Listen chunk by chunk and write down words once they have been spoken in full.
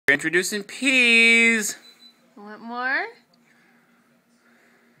Introducing peas. Want more?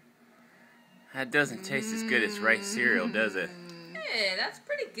 That doesn't taste as good as rice cereal, does it? Hey, that's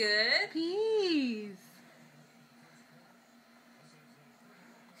pretty good. Peas.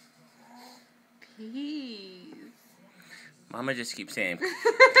 Peas. Mama just keeps saying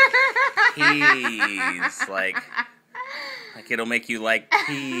peas, like it'll make you like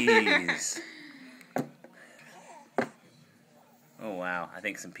peas. Oh wow, I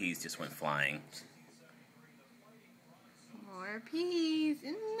think some peas just went flying. More peas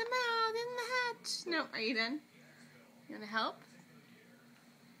in the mouth, in the hatch. No, are you done? You want to help?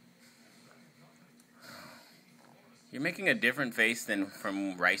 You're making a different face than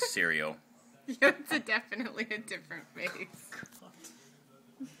from rice cereal. Yeah, it's definitely a different face.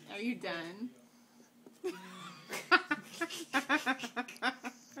 Are you done?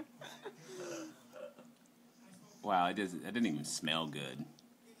 Wow, it didn't even smell good.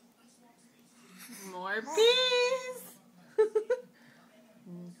 More peas.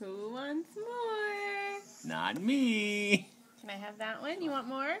 Who wants more? Not me. Can I have that one? You want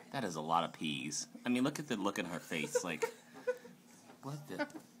more? That is a lot of peas. I mean, look at the look in her face. Like, what the?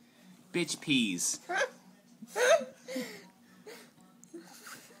 Bitch peas.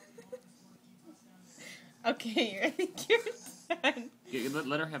 Okay, I think you're done. Yeah,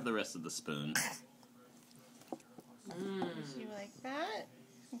 let her have the rest of the spoon. You like that?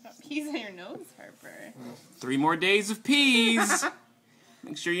 You got peas on your nose, Harper. 3 more days of peas.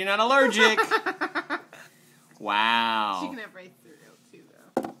 Make sure you're not allergic. Wow. She can have rice cereal too,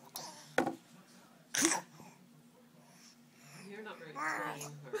 though. You're not very clean.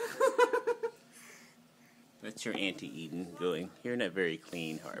 Harper. That's your Auntie Eden going. You're not very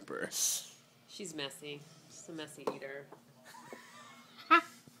clean, Harper. She's messy. She's a messy eater.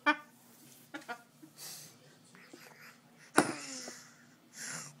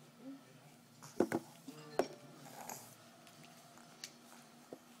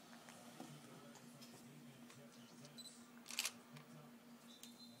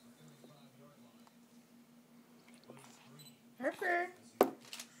 Harper.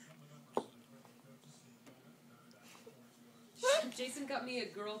 Jason got me a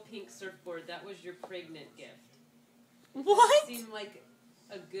girl pink surfboard. That was your pregnant gift. What? Seemed like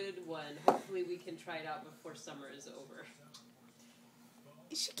a good one. Hopefully we can try it out before summer is over.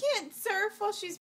 She can't surf while she's